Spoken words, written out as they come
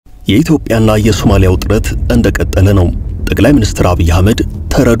የኢትዮጵያና የሶማሊያ ውጥረት እንደቀጠለ ነው። ጠቅላይ ሚኒስትር አብይ አህመድ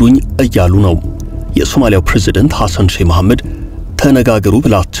ተረዱኝ እያሉ ነው። የሶማሊያው ፕሬዝዳንት ሐሰን ሼህ መሐመድ ተነጋገሩ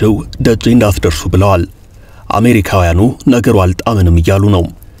ብላቸው ደጅ እንዳትደርሱ ብለዋል። አሜሪካውያኑ ነገሩ አልጣመንም እያሉ ነው።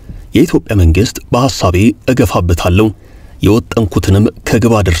 የኢትዮጵያ መንግስት በሐሳቤ እገፋበታለሁ የወጠንኩትንም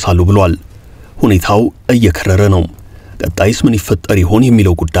ከግብ አደርሳለሁ ብሏል። ሁኔታው እየከረረ ነው። ቀጣይስ ምን ይፈጠር ይሆን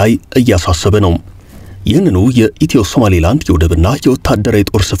የሚለው ጉዳይ እያሳሰበ ነው። ይህንኑ የኢትዮ ሶማሌላንድ የወደብና የወታደራዊ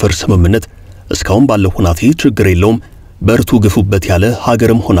ጦር ሰፈር ስምምነት እስካሁን ባለው ሁናቴ ችግር የለውም በርቱ ግፉበት ያለ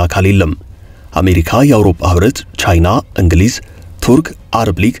ሀገርም ሆነ አካል የለም። አሜሪካ፣ የአውሮፓ ህብረት፣ ቻይና፣ እንግሊዝ፣ ቱርክ፣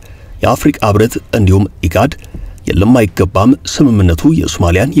 አረብ ሊግ፣ የአፍሪካ ህብረት እንዲሁም ኢጋድ የለም አይገባም ስምምነቱ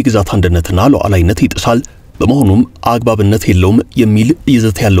የሶማሊያን የግዛት አንድነትና ሉዓላዊነት ይጥሳል በመሆኑም አግባብነት የለውም የሚል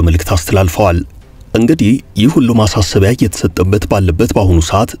ይዘት ያለው መልእክት አስተላልፈዋል። እንግዲህ ይህ ሁሉ ማሳሰቢያ እየተሰጠበት ባለበት በአሁኑ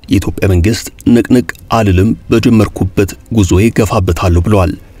ሰዓት የኢትዮጵያ መንግስት ንቅንቅ አልልም በጀመርኩበት ጉዞዬ ገፋበታለሁ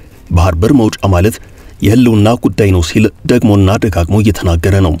ብለዋል። ባህር በር መውጫ ማለት የህልውና ጉዳይ ነው ሲል ደግሞና ደጋግሞ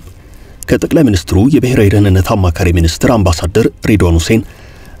እየተናገረ ነው። ከጠቅላይ ሚኒስትሩ የብሔራዊ ደህንነት አማካሪ ሚኒስትር አምባሳደር ሬድዋን ሁሴን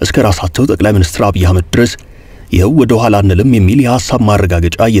እስከ ራሳቸው ጠቅላይ ሚኒስትር አብይ አህመድ ድረስ ይኸው ወደ ኋላ አንልም የሚል የሐሳብ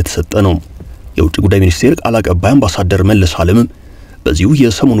ማረጋገጫ እየተሰጠ ነው። የውጭ ጉዳይ ሚኒስቴር ቃል አቀባይ አምባሳደር መለስ ዓለምም በዚሁ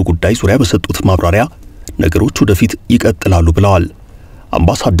የሰሞኑ ጉዳይ ዙሪያ በሰጡት ማብራሪያ ነገሮች ወደፊት ይቀጥላሉ ብለዋል።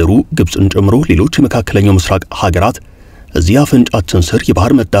 አምባሳደሩ ግብጽን ጨምሮ ሌሎች የመካከለኛው ምስራቅ ሀገራት እዚህ አፍንጫችን ስር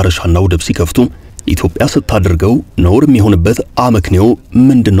የባህር መዳረሻና ወደብ ሲከፍቱ ኢትዮጵያ ስታደርገው ነውር የሚሆንበት አመክንዮ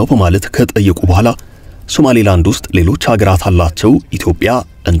ምንድነው በማለት ከጠየቁ በኋላ ሶማሌላንድ ውስጥ ሌሎች ሀገራት አላቸው ኢትዮጵያ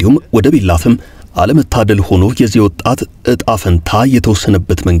እንዲሁም ወደብ የላትም አለመታደል ሆኖ የዚህ ወጣት እጣ ፈንታ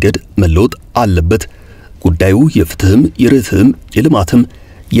የተወሰነበት መንገድ መለወጥ አለበት ጉዳዩ የፍትህም የርትዕም የልማትም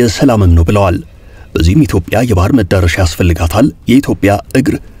የሰላምም ነው ብለዋል። በዚህም ኢትዮጵያ የባህር መዳረሻ ያስፈልጋታል የኢትዮጵያ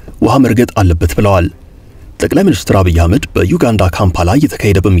እግር ውሃ መርገጥ አለበት ብለዋል። ጠቅላይ ሚኒስትር አብይ አህመድ በዩጋንዳ ካምፓላ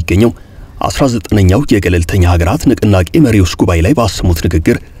እየተካሄደ በሚገኘው 19ኛው የገለልተኛ ሀገራት ንቅናቄ መሪዎች ጉባኤ ላይ ባሰሙት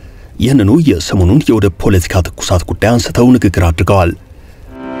ንግግር ይህንኑ የሰሞኑን የወደብ ፖለቲካ ትኩሳት ጉዳይ አንስተው ንግግር አድርገዋል።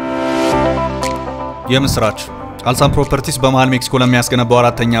 የምስራች አልሳም ፕሮፐርቲስ በመሃል ሜክሲኮ ለሚያስገነባው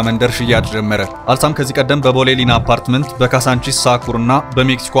አራተኛ መንደር ሽያጭ ጀመረ። አልሳም ከዚህ ቀደም በቦሌሊና አፓርትመንት በካሳንቺስ ሳኩርና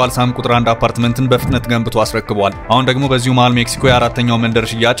በሜክሲኮ አልሳም ቁጥር 1 አፓርትመንትን በፍጥነት ገንብቶ አስረክቧል። አሁን ደግሞ በዚሁ መሃል ሜክሲኮ የአራተኛው መንደር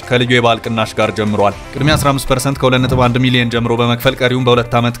ሽያጭ ከልዩ የባል ቅናሽ ጋር ጀምሯል። ቅድሚያ 15% ከ2.1 ሚሊዮን ጀምሮ በመክፈል ቀሪውን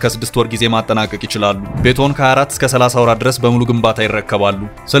በ2 ዓመት ከ6 ወር ጊዜ ማጠናቀቅ ይችላሉ። ቤቶን ከ24 እስከ 30 ወራት ድረስ በሙሉ ግንባታ ይረከባሉ።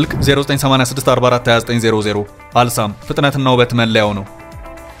 ስልክ 0986442900 አልሳም ፍጥነትና ውበት መለያው ነው።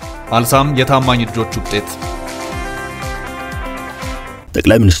 አልሳም የታማኝ ልጆች ውጤት።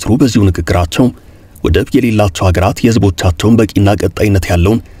 ጠቅላይ ሚኒስትሩ በዚሁ ንግግራቸው ወደብ የሌላቸው ሀገራት የህዝቦቻቸውን በቂና ቀጣይነት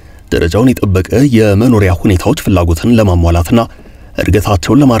ያለውን ደረጃውን የጠበቀ የመኖሪያ ሁኔታዎች ፍላጎትን ለማሟላትና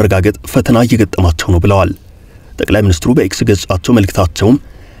እድገታቸውን ለማረጋገጥ ፈተና እየገጠማቸው ነው ብለዋል። ጠቅላይ ሚኒስትሩ በኤክስ ገጻቸው መልእክታቸውም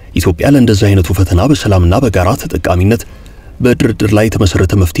ኢትዮጵያ ለእንደዚህ አይነቱ ፈተና በሰላምና በጋራ ተጠቃሚነት በድርድር ላይ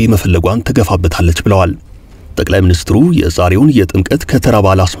የተመሰረተ መፍትሄ መፈለጓን ተገፋበታለች ብለዋል። ጠቅላይ ሚኒስትሩ የዛሬውን የጥምቀት ከተራ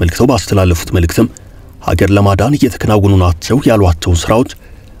በዓል አስመልክተው ባስተላለፉት መልእክትም ሀገር ለማዳን እየተከናወኑ ናቸው ያሏቸው ስራዎች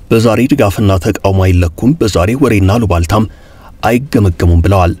በዛሬ ድጋፍና ተቃውሞ አይለኩም፣ በዛሬ ወሬና ሉባልታም አይገመገሙም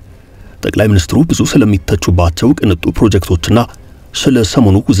ብለዋል። ጠቅላይ ሚኒስትሩ ብዙ ስለሚተቹባቸው ቅንጡ ፕሮጀክቶችና ስለ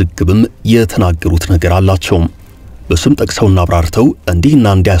ሰሞኑ ውዝግብም የተናገሩት ነገር አላቸው። በስም ጠቅሰውና አብራርተው እንዲህና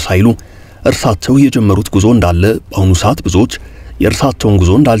እንዲያ ሳይሉ እርሳቸው የጀመሩት ጉዞ እንዳለ በአሁኑ ሰዓት ብዙዎች የእርሳቸውን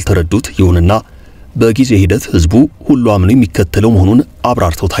ጉዞ እንዳልተረዱት ይሁንና በጊዜ ሂደት ህዝቡ ሁሉ አምኖ የሚከተለው መሆኑን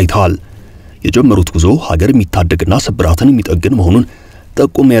አብራርተው ታይተዋል። የጀመሩት ጉዞ ሀገር የሚታደግና ስብራትን የሚጠግን መሆኑን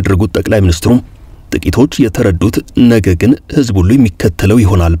ጠቁም ያደረጉት ጠቅላይ ሚኒስትሩ ጥቂቶች የተረዱት ነገ ግን ህዝብ ሁሉ የሚከተለው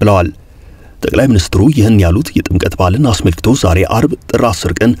ይሆናል ብለዋል። ጠቅላይ ሚኒስትሩ ይህን ያሉት የጥምቀት በዓልን አስመልክቶ ዛሬ አርብ ጥር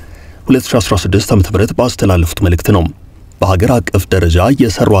 10 ቀን 2016 ዓ.ም ባስተላለፉት መልእክት ነው። በሀገር አቀፍ ደረጃ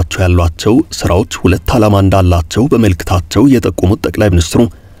የሰሯቸው ያሏቸው ስራዎች ሁለት ዓላማ እንዳላቸው በመልእክታቸው የጠቆሙት ጠቅላይ ሚኒስትሩ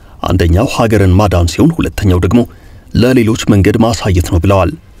አንደኛው ሀገርን ማዳን ሲሆን ሁለተኛው ደግሞ ለሌሎች መንገድ ማሳየት ነው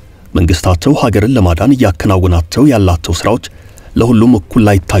ብለዋል። መንግስታቸው ሀገርን ለማዳን ያከናወናቸው ያላቸው ስራዎች ለሁሉም እኩል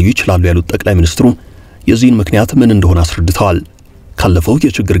ላይታዩ ይችላሉ ያሉት ጠቅላይ ሚኒስትሩ የዚህን ምክንያት ምን እንደሆነ አስረድተዋል። ካለፈው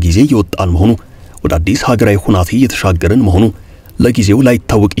የችግር ጊዜ የወጣን መሆኑ ወደ አዲስ ሀገራዊ ሁናቴ የተሻገርን መሆኑ ለጊዜው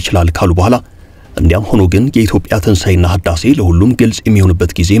ላይታወቅ ይችላል ካሉ በኋላ እንዲያም ሆኖ ግን የኢትዮጵያ ትንሳኤና ህዳሴ ለሁሉም ግልጽ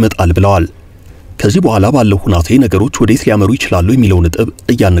የሚሆንበት ጊዜ ይመጣል ብለዋል። ከዚህ በኋላ ባለው ሁናቴ ነገሮች ወዴት ሊያመሩ ይችላሉ የሚለው ነጥብ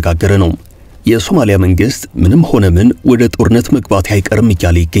እያነጋገረ ነው። የሶማሊያ መንግስት ምንም ሆነ ምን ወደ ጦርነት መግባት አይቀርም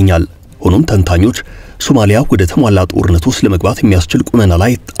እያለ ይገኛል። ሆኖም ተንታኞች ሶማሊያ ወደ ተሟላ ጦርነት ውስጥ ለመግባት የሚያስችል ቁመና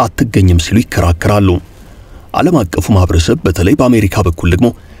ላይ አትገኝም ሲሉ ይከራከራሉ። ዓለም አቀፉ ማህበረሰብ በተለይ በአሜሪካ በኩል ደግሞ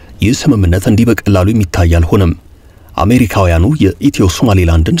ይህ ስምምነት እንዲህ በቀላሉ የሚታይ አልሆነም። አሜሪካውያኑ የኢትዮ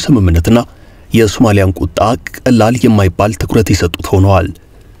ሶማሌላንድን ስምምነትና የሶማሊያን ቁጣ ቀላል የማይባል ትኩረት የሰጡት ሆነዋል።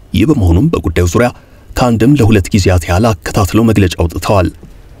 ይህ በመሆኑም በጉዳዩ ዙሪያ ከአንድም ለሁለት ጊዜያት ያህል አከታትለው መግለጫ አውጥተዋል።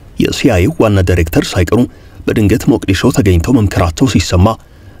 የሲአይኤ ዋና ዳይሬክተር ሳይቀሩ በድንገት ሞቃዲሾ ተገኝተው መምከራቸው ሲሰማ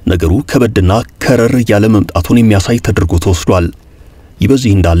ነገሩ ከበድና ከረር ያለ መምጣቱን የሚያሳይ ተደርጎ ተወስዷል። ይህ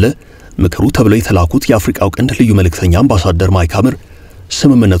በዚህ እንዳለ ምክሩ ተብለው የተላኩት የአፍሪካው ቀንድ ልዩ መልእክተኛ አምባሳደር ማይካምር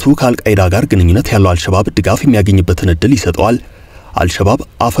ስምምነቱ ከአልቃይዳ ጋር ግንኙነት ያለው አልሸባብ ድጋፍ የሚያገኝበትን እድል ይሰጠዋል፣ አልሸባብ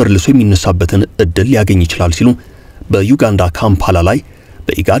አፈር ልሶ የሚነሳበትን እድል ሊያገኝ ይችላል ሲሉ በዩጋንዳ ካምፓላ ላይ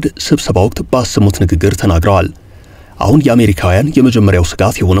በኢጋድ ስብሰባ ወቅት ባሰሙት ንግግር ተናግረዋል። አሁን የአሜሪካውያን የመጀመሪያው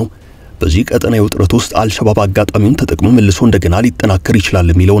ስጋት የሆነው በዚህ ቀጠናዊ ውጥረት ውስጥ አልሸባብ አጋጣሚውን ተጠቅሞ መልሶ እንደገና ሊጠናከር ይችላል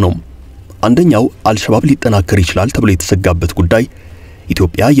የሚለው ነው። አንደኛው አልሸባብ ሊጠናከር ይችላል ተብሎ የተሰጋበት ጉዳይ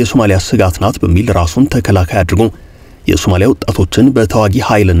ኢትዮጵያ የሶማሊያ ስጋት ናት በሚል ራሱን ተከላካይ አድርጎ የሶማሊያ ወጣቶችን በተዋጊ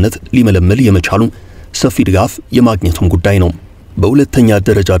ኃይልነት ሊመለመል የመቻሉ ሰፊ ድጋፍ የማግኘቱም ጉዳይ ነው። በሁለተኛ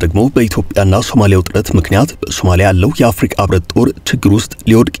ደረጃ ደግሞ በኢትዮጵያና ሶማሊያ ውጥረት ምክንያት በሶማሊያ ያለው የአፍሪካ ህብረት ጦር ችግር ውስጥ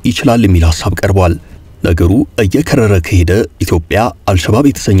ሊወድቅ ይችላል የሚል ሐሳብ ቀርቧል። ነገሩ እየከረረ ከሄደ ኢትዮጵያ አልሸባብ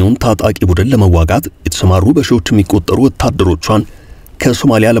የተሰኘውን ታጣቂ ቡድን ለመዋጋት የተሰማሩ በሺዎች የሚቆጠሩ ወታደሮቿን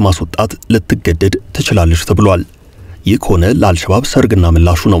ከሶማሊያ ለማስወጣት ልትገደድ ትችላለች ተብሏል። ይህ ከሆነ ለአልሸባብ ሰርግና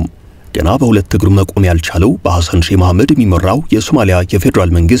ምላሹ ነው። ገና በሁለት እግሩ መቆም ያልቻለው በሐሰን ሼህ መሐመድ የሚመራው የሶማሊያ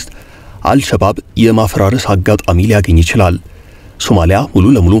የፌደራል መንግስት አልሸባብ የማፈራረስ አጋጣሚ ሊያገኝ ይችላል። ሶማሊያ ሙሉ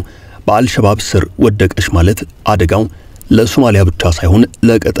ለሙሉ በአልሸባብ ስር ወደቀች ማለት አደጋው ለሶማሊያ ብቻ ሳይሆን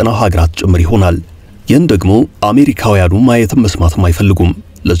ለቀጠናው ሀገራት ጭምር ይሆናል። ይህን ደግሞ አሜሪካውያኑ ማየትም መስማትም አይፈልጉም።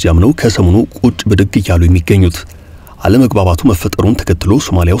 ለዚያም ነው ከሰሞኑ ቁጭ ብድግ እያሉ የሚገኙት። አለመግባባቱ መፈጠሩን ተከትሎ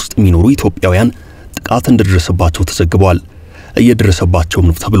ሶማሊያ ውስጥ የሚኖሩ ኢትዮጵያውያን ጥቃት እንደደረሰባቸው ተዘግቧል። እየደረሰባቸውም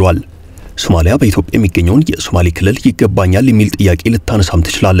ነው ተብሏል። ሶማሊያ በኢትዮጵያ የሚገኘውን የሶማሌ ክልል ይገባኛል የሚል ጥያቄ ልታነሳም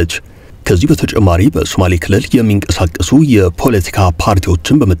ትችላለች። ከዚህ በተጨማሪ በሶማሌ ክልል የሚንቀሳቀሱ የፖለቲካ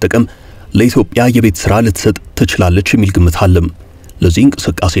ፓርቲዎችን በመጠቀም ለኢትዮጵያ የቤት ስራ ልትሰጥ ትችላለች የሚል ግምት አለም። ለዚህ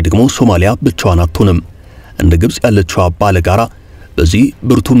እንቅስቃሴ ደግሞ ሶማሊያ ብቻዋን አትሆንም። እንደ ግብጽ ያለችው ባለጋራ በዚህ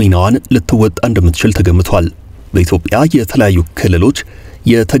ብርቱ ሚናዋን ልትወጣ እንደምትችል ተገምቷል። በኢትዮጵያ የተለያዩ ክልሎች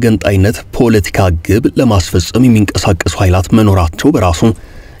የተገንጣይነት ፖለቲካ ግብ ለማስፈጸም የሚንቀሳቀሱ ኃይላት መኖራቸው በራሱ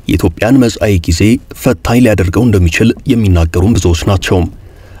የኢትዮጵያን መጻኢ ጊዜ ፈታኝ ሊያደርገው እንደሚችል የሚናገሩም ብዙዎች ናቸው።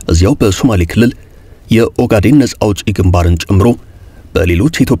 እዚያው በሶማሌ ክልል የኦጋዴን ነጻ አውጪ ግንባርን ጨምሮ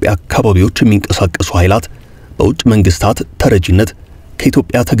በሌሎች የኢትዮጵያ አካባቢዎች የሚንቀሳቀሱ ኃይላት በውጭ መንግስታት ተረጂነት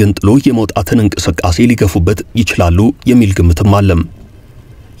ከኢትዮጵያ ተገንጥሎ የመውጣትን እንቅስቃሴ ሊገፉበት ይችላሉ የሚል ግምትም አለም።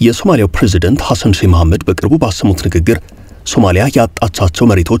 የሶማሊያው ፕሬዝዳንት ሐሰን ሼህ መሐመድ በቅርቡ ባሰሙት ንግግር ሶማሊያ ያጣቻቸው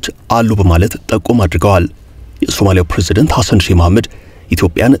መሬቶች አሉ በማለት ጠቆም አድርገዋል። የሶማሊያው ፕሬዝዳንት ሐሰን ሼህ መሐመድ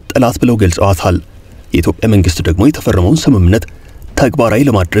ኢትዮጵያን ጠላት ብለው ገልጸዋታል። የኢትዮጵያ መንግስት ደግሞ የተፈረመውን ስምምነት ተግባራዊ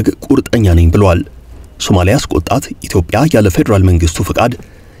ለማድረግ ቁርጠኛ ነኝ ብለዋል። ሶማሊያ ያስቆጣት ኢትዮጵያ ያለ ፌደራል መንግስቱ ፍቃድ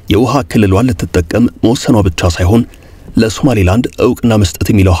የውሃ ክልሏን ልትጠቀም መወሰኗ ብቻ ሳይሆን ለሶማሊላንድ እውቅና መስጠት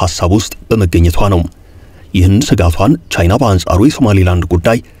የሚለው ሐሳብ ውስጥ በመገኘቷ ነው። ይህን ስጋቷን ቻይና በአንጻሩ የሶማሊላንድ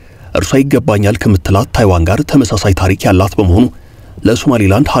ጉዳይ እርሷ ይገባኛል ከምትላት ታይዋን ጋር ተመሳሳይ ታሪክ ያላት በመሆኑ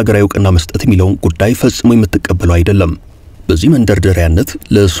ለሶማሊላንድ ሀገራዊ እውቅና መስጠት የሚለውን ጉዳይ ፈጽሞ የምትቀበለው አይደለም። በዚህ መንደርደሪያነት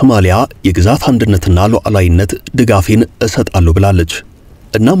ለሶማሊያ የግዛት አንድነትና ሉዓላዊነት ድጋፌን እሰጣለሁ ብላለች።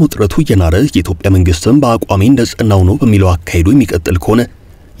 እናም ውጥረቱ እየናረ የኢትዮጵያ መንግስትም በአቋሜ እንደጸናው ነው በሚለው አካሄዱ የሚቀጥል ከሆነ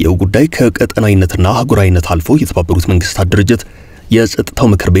የው ጉዳይ ከቀጠናዊነትና አህጉራዊነት አልፎ የተባበሩት መንግስታት ድርጅት የጸጥታው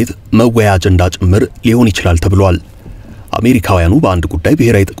ምክር ቤት መወያያ አጀንዳ ጭምር ሊሆን ይችላል ተብሏል። አሜሪካውያኑ በአንድ ጉዳይ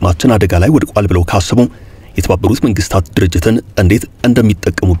ብሔራዊ ጥቅማችን አደጋ ላይ ወድቋል ብለው ካሰቡ የተባበሩት መንግስታት ድርጅትን እንዴት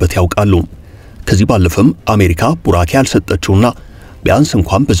እንደሚጠቀሙበት ያውቃሉ። ከዚህ ባለፈም አሜሪካ ቡራኬ ያልሰጠችውና ቢያንስ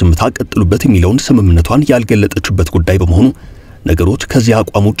እንኳን በዝምታ ቀጥሉበት የሚለውን ስምምነቷን ያልገለጠችበት ጉዳይ በመሆኑ ነገሮች ከዚህ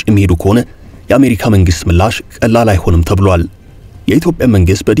አቋም ውጭ የሚሄዱ ከሆነ የአሜሪካ መንግስት ምላሽ ቀላል አይሆንም ተብሏል። የኢትዮጵያ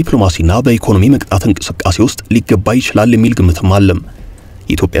መንግስት በዲፕሎማሲና በኢኮኖሚ መቅጣት እንቅስቃሴ ውስጥ ሊገባ ይችላል የሚል ግምትም አለም።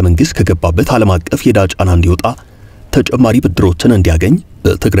 የኢትዮጵያ መንግስት ከገባበት ዓለም አቀፍ የዕዳ ጫና እንዲወጣ ተጨማሪ ብድሮችን እንዲያገኝ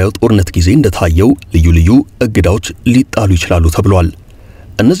በትግራይ ጦርነት ጊዜ እንደታየው ልዩ ልዩ እግዳዎች ሊጣሉ ይችላሉ ተብሏል።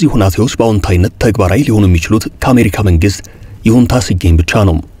 እነዚህ ሁናቴዎች በአዎንታዊነት ተግባራዊ ሊሆኑ የሚችሉት ከአሜሪካ መንግስት ይሁንታ ሲገኝ ብቻ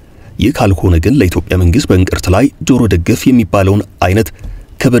ነው። ይህ ካልሆነ ግን ለኢትዮጵያ መንግስት በእንቅርት ላይ ጆሮ ደግፍ የሚባለውን አይነት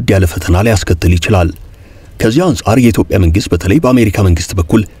ከበድ ያለ ፈተና ሊያስከትል ይችላል። ከዚህ አንጻር የኢትዮጵያ መንግስት በተለይ በአሜሪካ መንግስት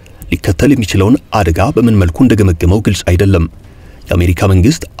በኩል ሊከተል የሚችለውን አደጋ በምን መልኩ እንደገመገመው ግልጽ አይደለም። የአሜሪካ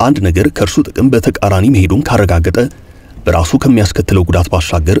መንግስት አንድ ነገር ከእርሱ ጥቅም በተቃራኒ መሄዱን ካረጋገጠ በራሱ ከሚያስከትለው ጉዳት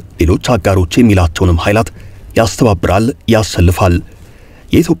ባሻገር ሌሎች አጋሮች የሚላቸውንም ኃይላት ያስተባብራል፣ ያሰልፋል።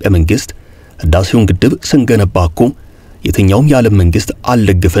 የኢትዮጵያ መንግስት ህዳሴውን ግድብ ስንገነባ እኮ የትኛውም የዓለም መንግስት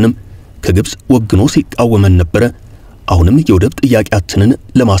አልደገፈንም፣ ከግብጽ ወግኖ ሲቃወመን ነበረ። አሁንም የወደብ ጥያቄያችንን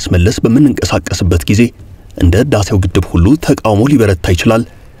ለማስመለስ በመንንቀሳቀስበት ጊዜ እንደ ህዳሴው ግድብ ሁሉ ተቃውሞ ሊበረታ ይችላል።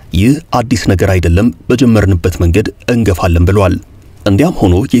 ይህ አዲስ ነገር አይደለም፣ በጀመርንበት መንገድ እንገፋለን ብለዋል። እንዲያም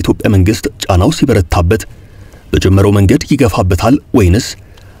ሆኖ የኢትዮጵያ መንግስት ጫናው ሲበረታበት በጀመረው መንገድ ይገፋበታል ወይንስ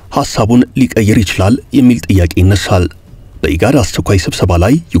ሐሳቡን ሊቀይር ይችላል የሚል ጥያቄ ይነሳል። በኢጋድ አስቸኳይ ስብሰባ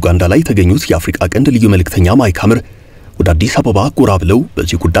ላይ ዩጋንዳ ላይ የተገኙት የአፍሪካ ቀንድ ልዩ መልእክተኛ ማይካምር ወደ አዲስ አበባ ጎራ ብለው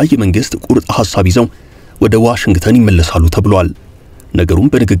በዚህ ጉዳይ የመንግስት ቁርጥ ሐሳብ ይዘው ወደ ዋሽንግተን ይመለሳሉ ተብሏል። ነገሩን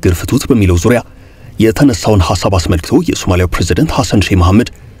በንግግር ፍቱት በሚለው ዙሪያ የተነሳውን ሐሳብ አስመልክቶ የሶማሊያው ፕሬዝዳንት ሐሰን ሼህ መሐመድ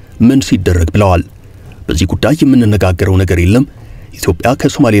ምን ሲደረግ ብለዋል። በዚህ ጉዳይ የምንነጋገረው ነገር የለም፣ ኢትዮጵያ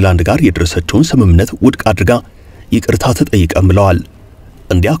ከሶማሌላንድ ጋር የደረሰችውን ስምምነት ውድቅ አድርጋ ይቅርታ ተጠይቀም ብለዋል።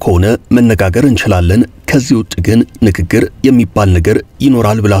 እንዲያ ከሆነ መነጋገር እንችላለን፣ ከዚህ ውጭ ግን ንግግር የሚባል ነገር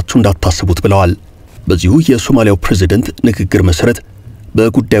ይኖራል ብላችሁ እንዳታስቡት ብለዋል። በዚሁ የሶማሊያው ፕሬዝዳንት ንግግር መሰረት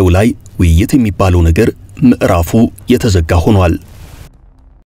በጉዳዩ ላይ ውይይት የሚባለው ነገር ምዕራፉ የተዘጋ ሆኗል።